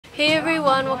Hey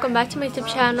everyone, welcome back to my YouTube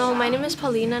channel. My name is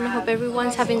Paulina and I hope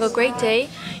everyone's having a great day.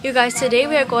 You guys, today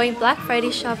we are going Black Friday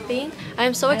shopping. I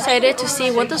am so excited to see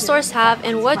what the stores have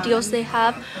and what deals they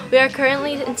have. We are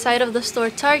currently inside of the store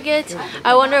Target.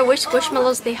 I wonder which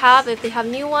Squishmallows they have, if they have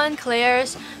new one,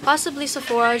 Claire's, possibly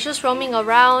Sephora, just roaming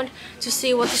around to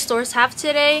see what the stores have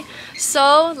today.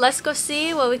 So let's go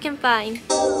see what we can find.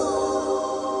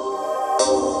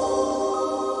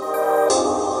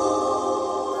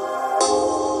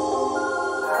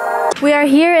 We are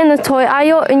here in the toy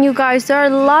aisle and you guys, there are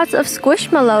lots of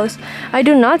Squishmallows. I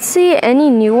do not see any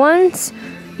new ones.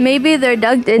 Maybe they're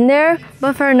dug in there,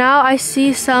 but for now I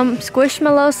see some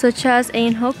Squishmallows such as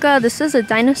Hoka. This is a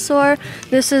dinosaur.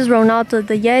 This is Ronaldo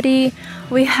the Yeti.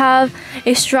 We have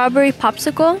a strawberry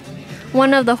popsicle.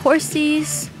 One of the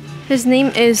horsies. His name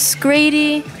is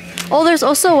Grady. Oh, there's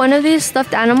also one of these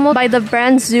stuffed animals by the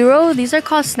brand Zero. These are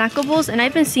called Snackables and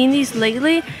I've been seeing these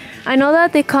lately. I know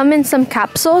that they come in some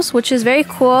capsules, which is very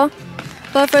cool.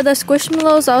 But for the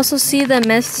Squishmallows, I also see the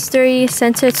mystery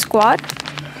scented squad.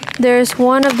 There's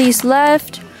one of these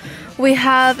left. We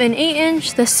have an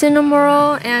 8-inch, the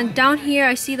Cinnamoroll, and down here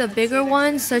I see the bigger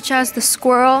ones, such as the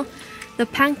squirrel, the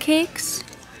pancakes.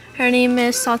 Her name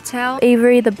is Sawtelle,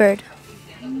 Avery the bird.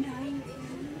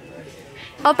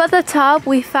 Up at the top,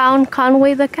 we found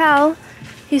Conway the cow.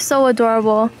 He's so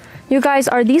adorable. You guys,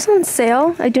 are these on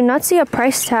sale? I do not see a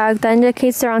price tag that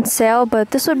indicates they're on sale,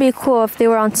 but this would be cool if they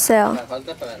were on sale.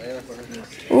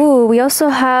 Ooh, we also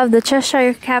have the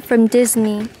Cheshire Cat from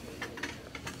Disney.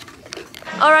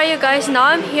 Alright you guys, now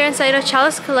I'm here inside of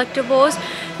Chalice Collectibles.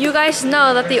 You guys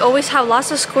know that they always have lots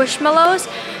of Squishmallows.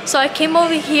 So I came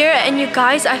over here and you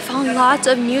guys, I found lots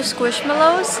of new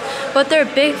Squishmallows. But they're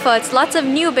Bigfoots. Lots of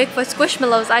new Bigfoot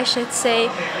Squishmallows, I should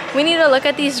say. We need to look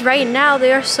at these right now.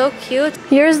 They are so cute.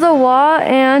 Here's the wall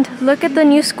and look at the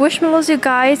new Squishmallows, you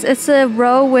guys. It's a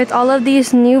row with all of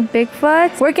these new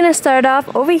Bigfoots. We're gonna start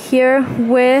off over here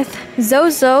with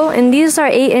Zozo. And these are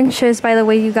 8 inches, by the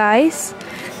way, you guys.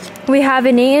 We have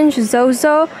an 8-inch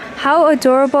Zozo. How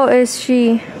adorable is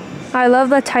she? I love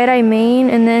the tie-dye mane,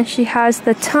 and then she has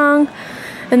the tongue,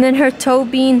 and then her toe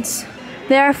beans.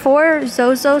 There are 4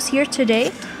 Zozos here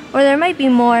today, or there might be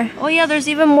more. Oh yeah, there's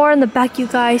even more in the back, you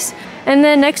guys. And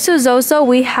then next to Zozo,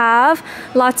 we have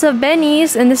lots of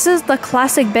Bennies, and this is the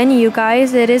classic Benny, you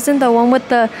guys. It isn't the one with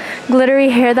the glittery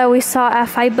hair that we saw at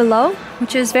Five Below,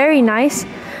 which is very nice.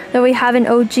 Then we have an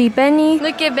OG Benny.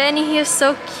 Look at Benny, he is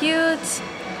so cute.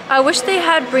 I wish they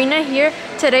had Brina here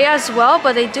today as well,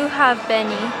 but they do have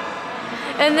Benny.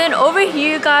 And then over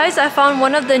here, you guys, I found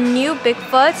one of the new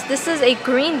Bigfoots. This is a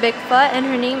green Bigfoot and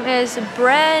her name is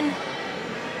Bren.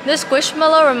 This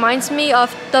Squishmallow reminds me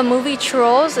of the movie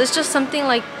Trolls. It's just something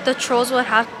like the Trolls would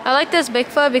have. I like this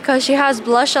Bigfoot because she has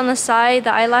blush on the side,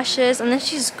 the eyelashes, and then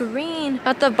she's green.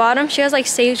 At the bottom, she has like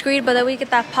sage green, but then we get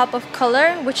that pop of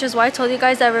color, which is why I told you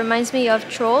guys that reminds me of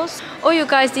Trolls. Oh, you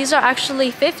guys, these are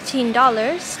actually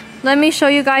 $15. Let me show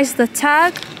you guys the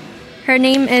tag. Her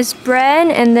name is Bren,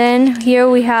 and then here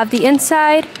we have the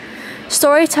inside.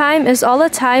 Story time is all the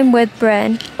time with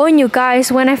Bren. Oh, and you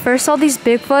guys, when I first saw these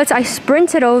Bigfoots, I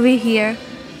sprinted over here.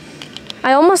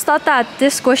 I almost thought that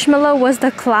this Squishmallow was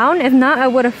the clown. If not, I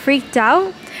would have freaked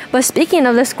out. But speaking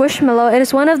of the Squishmallow, it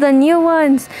is one of the new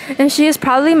ones, and she is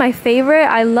probably my favorite.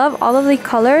 I love all of the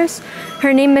colors.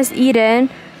 Her name is Eden.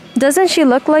 Doesn't she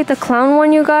look like the clown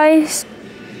one, you guys?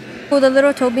 Oh, the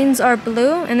little toe beans are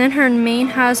blue, and then her mane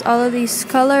has all of these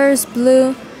colors,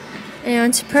 blue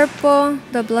and purple,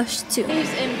 the blush too.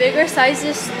 In bigger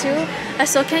sizes too. I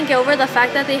still can't get over the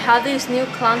fact that they have these new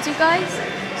clowns, you guys.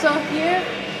 So here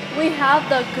we have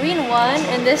the green one,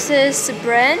 and this is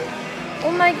Bren.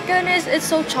 Oh my goodness, it's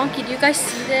so chunky. Do you guys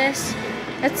see this?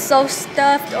 It's so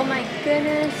stuffed. Oh my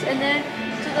goodness. And then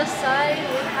to the side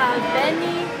we have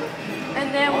Benny.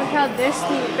 And then we have this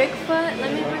new Bigfoot.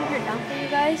 Let me bring her down for you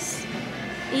guys.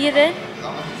 Eden.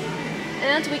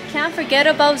 And we can't forget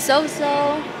about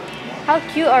Zozo. How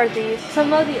cute are these?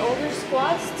 Some of the older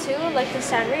squads too, like the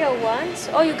Sanrio ones.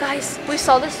 Oh, you guys, we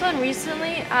saw this one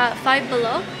recently at Five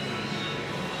Below.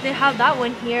 They have that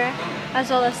one here,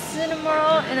 as well as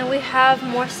Cinnamoroll, and then we have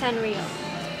more Sanrio.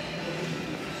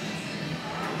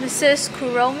 This is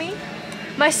Kuromi.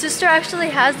 My sister actually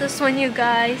has this one, you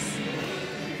guys.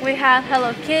 We have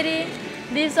Hello Kitty.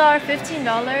 These are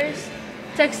 $15.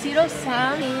 Tuxedo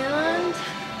Sam, and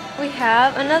we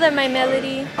have another My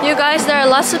Melody. You guys, there are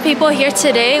lots of people here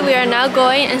today. We are now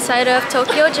going inside of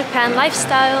Tokyo, Japan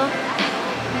Lifestyle.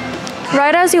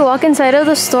 Right as you walk inside of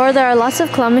the store, there are lots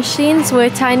of claw machines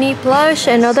with tiny plush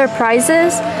and other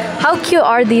prizes. How cute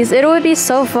are these? It would be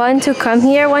so fun to come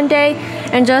here one day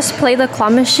and just play the claw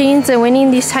machines and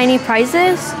winning these tiny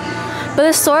prizes. But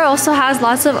the store also has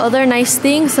lots of other nice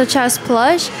things such as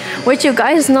plush, which you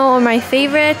guys know are my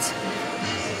favorite.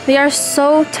 They are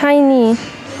so tiny.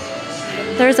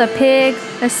 There's a pig,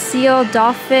 a seal,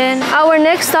 dolphin. Our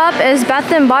next stop is Bath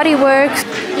 & Body Works.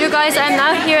 You guys, I'm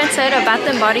now here inside of Bath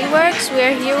 & Body Works. We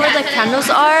are here where the candles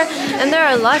are, and there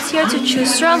are lots here to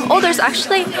choose from. Oh, there's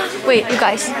actually... Wait, you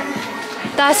guys.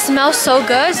 That smells so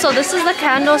good. So this is the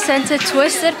candle scented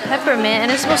Twisted Peppermint,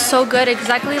 and it smells so good,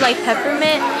 exactly like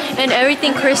peppermint and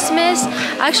everything Christmas.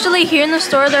 Actually, here in the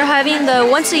store, they're having the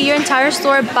once a year entire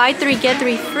store buy 3 get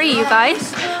 3 free, you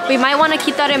guys. We might want to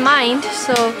keep that in mind,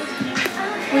 so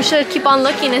we should keep on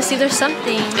looking and see if there's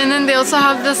something. And then they also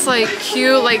have this like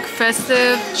cute, like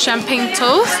festive champagne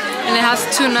toast, and it has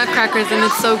 2 nutcrackers, and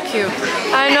it's so cute.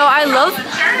 I know, I love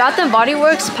Bath & Body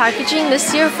Works packaging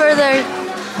this year for their...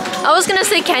 I was gonna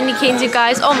say candy canes, you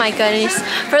guys. Oh my goodness.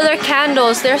 For their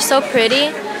candles, they're so pretty.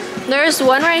 There's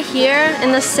one right here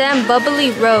in the Sam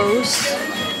Bubbly Rose.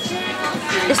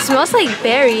 It smells like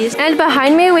berries. And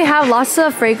behind me, we have lots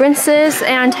of fragrances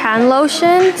and hand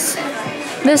lotions.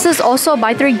 This is also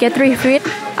buy 3 get 3 free.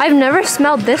 I've never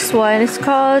smelled this one. It's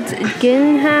called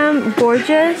Gingham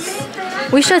Gorgeous.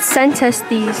 We should scent test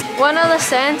these. One of the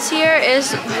scents here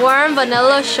is warm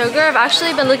vanilla sugar. I've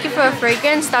actually been looking for a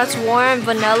fragrance that's warm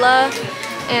vanilla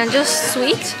and just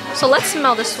sweet. So let's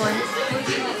smell this one.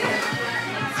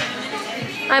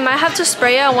 I might have to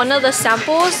spray it on one of the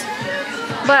samples,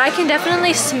 but I can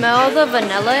definitely smell the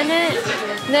vanilla in it.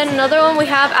 And then another one we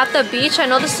have At the Beach. I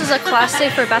know this is a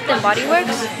classic for Bath & Body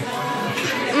Works.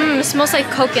 It smells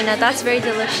like coconut. That's very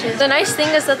delicious. The nice thing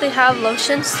is that they have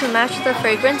lotions to match the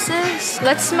fragrances.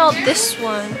 Let's smell this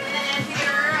one.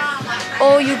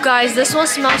 Oh, you guys, this one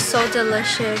smells so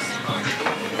delicious.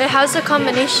 It has a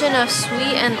combination of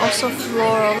sweet and also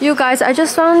floral. You guys, I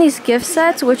just found these gift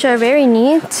sets, which are very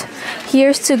neat.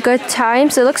 Here's to good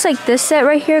times. It looks like this set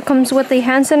right here comes with a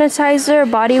hand sanitizer,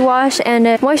 body wash, and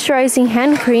a moisturizing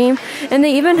hand cream. And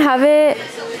they even have it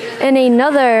in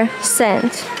another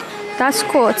scent. That's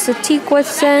cool. It's a teakwood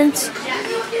scent.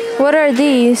 What are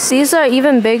these? These are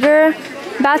even bigger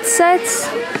bath sets.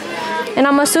 And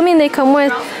I'm assuming they come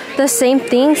with the same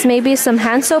things. Maybe some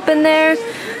hand soap in there.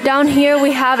 Down here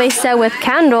we have a set with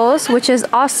candles, which is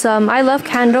awesome. I love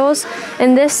candles.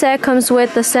 And this set comes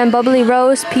with the Sam Bubbly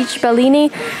Rose, Peach Bellini,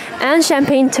 and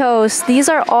Champagne Toast. These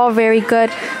are all very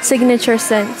good signature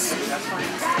scents.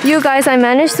 You guys, I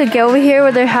managed to get over here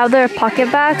where they have their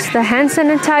pocket bags, the hand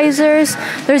sanitizers.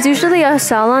 There's usually a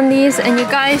sale on these. And you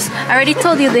guys, I already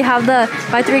told you they have the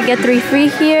buy 3 get 3 free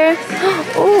here.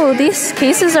 Oh, these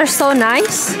cases are so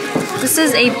nice. This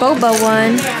is a boba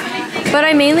one. But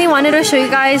I mainly wanted to show you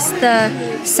guys the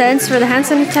scents for the hand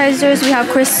sanitizers. We have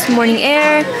Crisp Morning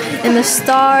Air, In the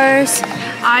Stars,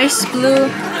 Ice Blue,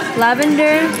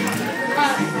 Lavender,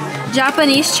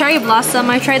 Japanese Cherry Blossom.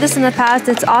 I tried this in the past.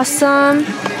 It's awesome.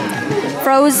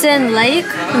 Frozen Lake.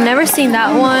 I've never seen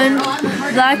that one.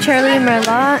 Black Cherry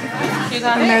Merlot.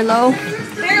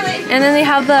 And then they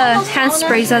have the hand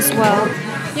sprays as well.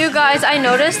 You guys, I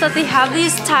noticed that they have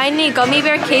these tiny gummy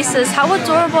bear cases. How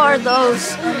adorable are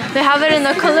those? They have it in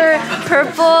the color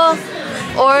purple,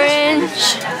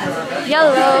 orange,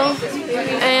 yellow,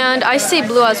 and I see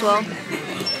blue as well.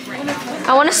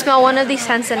 I want to smell one of these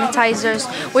hand sanitizers.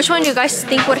 Which one do you guys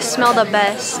think would smell the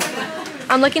best?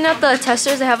 I'm looking at the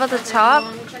testers they have at the top.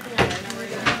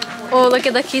 Oh, look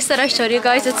at the case that I showed you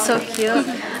guys. It's so cute.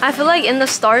 I feel like In the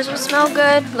Stars would smell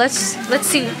good. Let's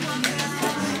see.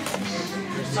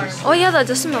 Oh yeah, that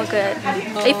does smell good.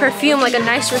 A perfume, like a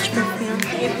nice rich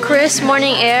perfume. Crisp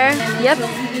Morning Air. Yep.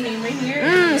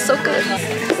 So good.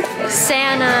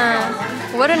 Santa.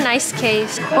 What a nice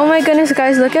case. Oh my goodness,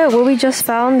 guys, look at what we just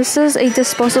found. This is a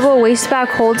disposable waste bag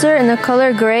holder in the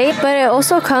color gray, but it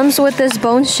also comes with this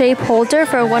bone-shaped holder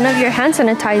for one of your hand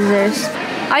sanitizers.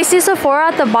 I see Sephora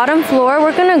at the bottom floor.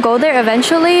 We're gonna go there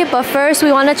eventually, but first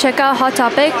we want to check out Hot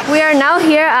Topic. We are now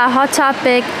here at Hot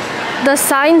Topic. The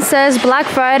sign says Black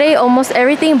Friday, almost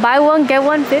everything, buy one, get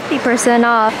one 50%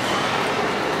 off.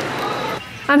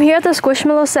 I'm here at the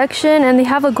Squishmallows section, and they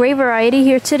have a great variety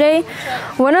here today.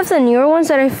 One of the newer ones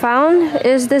that I found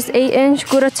is this 8-inch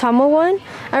Gudetama one.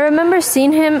 I remember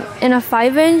seeing him in a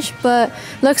 5-inch, but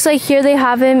looks like here they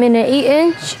have him in an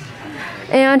 8-inch.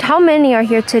 And how many are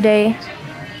here today?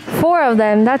 4 of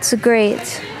them. That's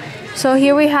great. So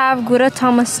here we have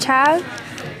Gudetama's tag,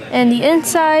 and the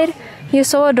inside, he's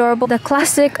so adorable. The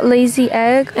classic lazy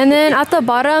egg. And then at the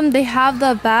bottom, they have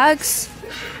the bags.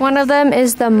 One of them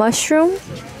is the mushroom.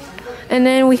 And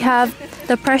then we have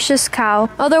the precious cow.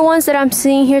 Other ones that I'm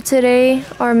seeing here today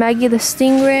are Maggie the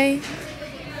Stingray,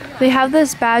 They have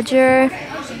this badger,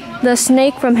 the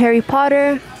snake from Harry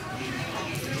Potter,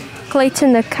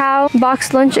 Clayton the cow,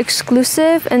 box lunch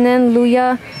exclusive, and then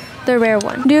Luya, the rare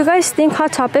one. Do you guys think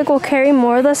Hot Topic will carry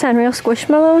more of the Sanrio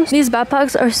Squishmallows? These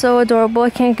backpacks are so adorable, I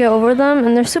can't get over them,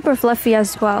 and they're super fluffy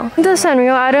as well. The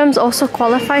Sanrio items also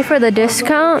qualify for the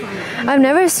discount. I've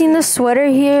never seen this sweater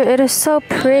here. It is so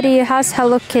pretty. It has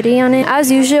Hello Kitty on it.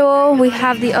 As usual, we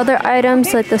have the other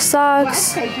items like the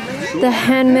socks, the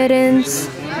hand mittens,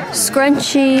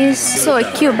 scrunchies. So a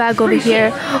cute bag over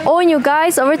here. Oh, and you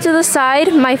guys, over to the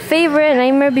side, my favorite,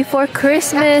 Nightmare Before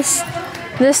Christmas.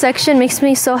 This section makes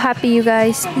me so happy, you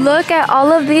guys. Look at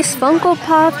all of these Funko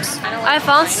Pops. I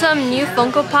found some new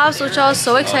Funko Pops, which I was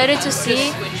so excited to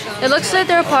see. It looks like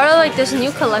they're part of like this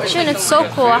new collection. It's so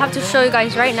cool. I have to show you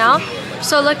guys right now.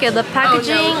 So look at the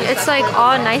packaging. It's like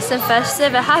all nice and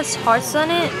festive. It has hearts on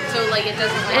it.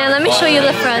 And let me show you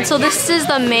the front. So this is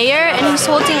the mayor, and he's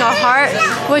holding a heart,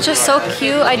 which is so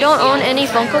cute. I don't own any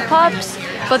Funko Pops,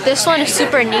 but this one is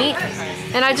super neat.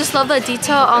 And I just love the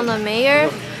detail on the mayor.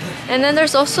 And then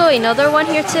there's also another one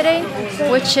here today,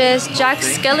 which is Jack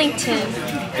Skellington.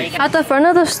 At the front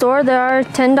of the store, there are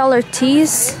 $10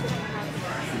 tees.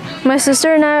 My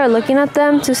sister and I are looking at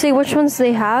them to see which ones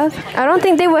they have. I don't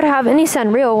think they would have any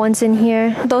Sanrio ones in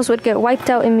here. Those would get wiped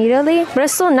out immediately. But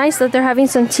it's so nice that they're having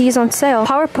some tees on sale.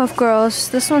 Powerpuff Girls.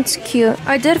 This one's cute.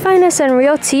 I did find a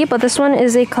Sanrio tee, but this one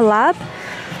is a collab.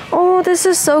 Oh, this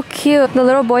is so cute. The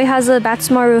little boy has a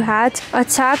Batsmaru hat.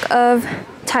 Attack of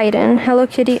Titan, Hello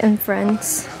Kitty, and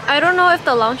Friends. I don't know if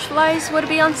the Loungeflies would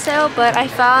be on sale, but I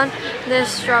found this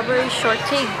strawberry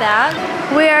shortcake bag.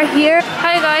 We are here.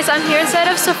 Hi guys, I'm here inside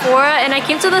of Sephora, and I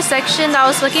came to the section that I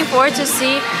was looking forward to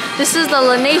see. This is the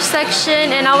Laneige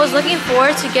section, and I was looking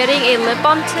forward to getting a lip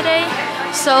balm today.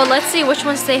 So let's see which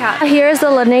ones they have. Here's the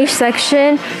Laneige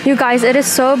section. You guys, it is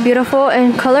so beautiful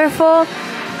and colorful.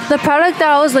 The product that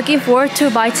I was looking forward to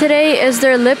buy today is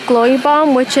their lip glowing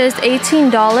balm, which is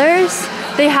 $18.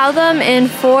 They have them in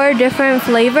 4 different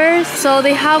flavors. So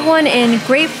they have one in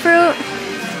grapefruit.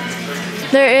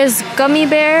 There is gummy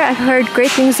bear. I've heard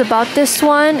great things about this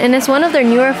one, and it's one of their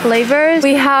newer flavors.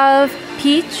 We have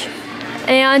peach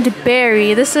and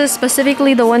berry. This is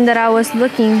specifically the one that I was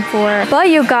looking for. But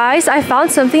you guys, I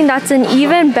found something that's an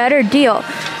even better deal.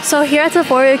 So here at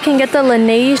Sephora, you can get the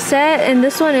Laneige set, and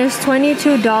this one is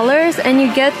 $22, and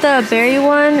you get the berry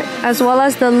one as well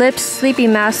as the lip sleepy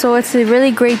mask. So it's a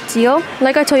really great deal.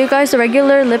 Like I told you guys, the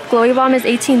regular lip glowy balm is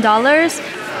 $18,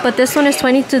 but this one is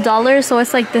 $22, so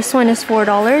it's like this one is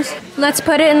 $4. Let's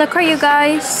put it in the cart, you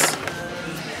guys.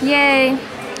 Yay!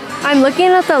 I'm looking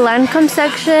at the Lancome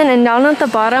section, and down at the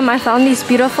bottom I found these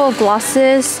beautiful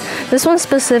glosses. This one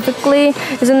specifically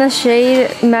is in the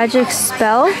shade Magic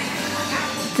Spell.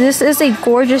 This is a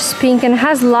gorgeous pink and it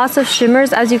has lots of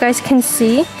shimmers, as you guys can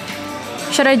see.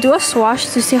 Should I do a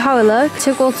swatch to see how it looks?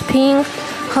 Tickled Pink,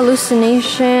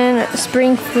 Hallucination,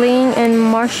 Spring Fling, and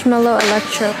Marshmallow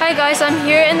Electro. Hi guys, I'm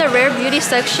here in the Rare Beauty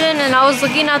section, and I was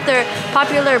looking at their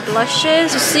popular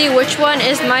blushes to see which one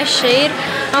is my shade.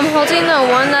 I'm holding the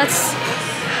one that's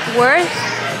Worth.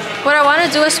 What I want to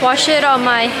do is swatch it on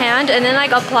my hand and then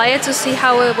like apply it to see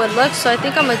how it would look. So I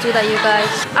think I'm gonna do that, you guys.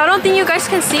 I don't think you guys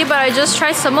can see, but I just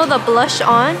tried some of the blush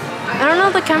on. I don't know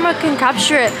if the camera can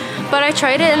capture it, but I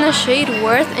tried it in the shade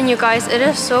Worth, and you guys, it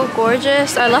is so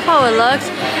gorgeous. I love how it looks.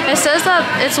 It says that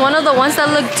it's one of the ones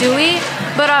that look dewy,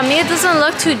 but on me it doesn't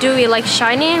look too dewy, like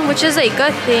shiny, which is a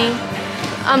good thing.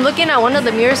 I'm looking at one of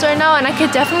the mirrors right now and I could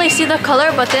definitely see the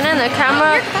color, but then in the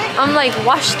camera I'm like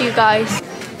washed, you guys.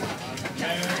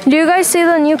 Do you guys see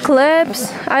the new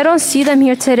clips? I don't see them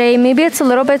here today. Maybe it's a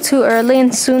little bit too early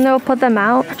and soon they'll put them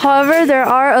out. However, there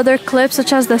are other clips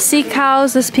such as the sea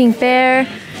cows, this pink bear,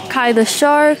 Kai the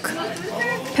shark,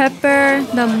 Pepper,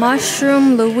 the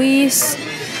mushroom, Louise.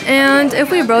 And if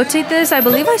we rotate this, I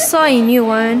believe I saw a new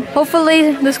one.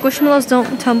 Hopefully the Squishmallows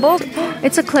don't tumble.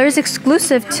 It's a Claire's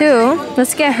exclusive too.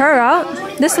 Let's get her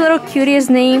out. This little cutie is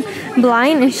named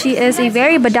Blind, and she is a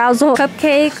very bedazzled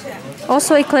cupcake.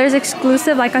 Also a Claire's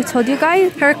exclusive, like I told you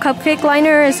guys. Her cupcake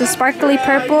liner is a sparkly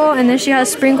purple, and then she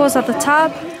has sprinkles at the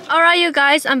top. Alright you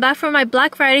guys, I'm back from my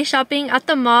Black Friday shopping at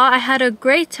the mall. I had a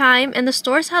great time, and the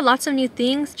stores had lots of new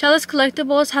things. Chalice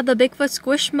Collectibles had the Bigfoot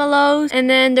Squishmallows, and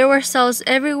then there were sales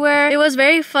everywhere. It was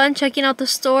very fun checking out the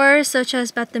stores such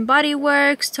as Bath & Body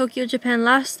Works, Tokyo Japan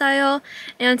Lifestyle,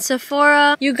 and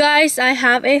Sephora. You guys, I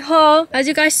have a haul. As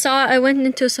you guys saw, I went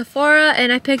into Sephora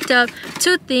and I picked up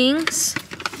 2 things.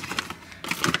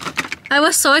 I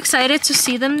was so excited to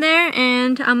see them there,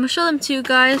 and I'm gonna show them to you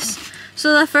guys.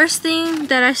 So the first thing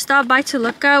that I stopped by to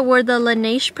look at were the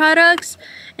Laneige products,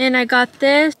 And I got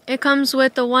this. It comes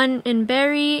with the one in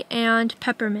berry and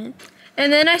peppermint.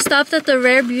 And then I stopped at the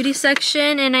Rare Beauty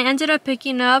section and I ended up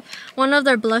picking up one of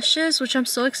their blushes, which I'm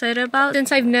so excited about.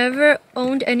 Since I've never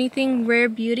owned anything Rare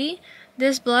Beauty,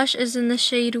 this blush is in the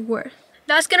shade Worth.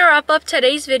 That's gonna wrap up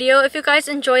today's video. If you guys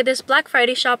enjoyed this Black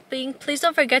Friday shopping, please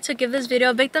don't forget to give this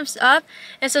video a big thumbs up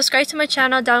and subscribe to my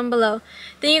channel down below.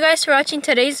 Thank you guys for watching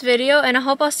today's video and I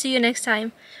hope I'll see you next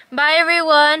time. Bye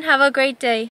everyone, have a great day.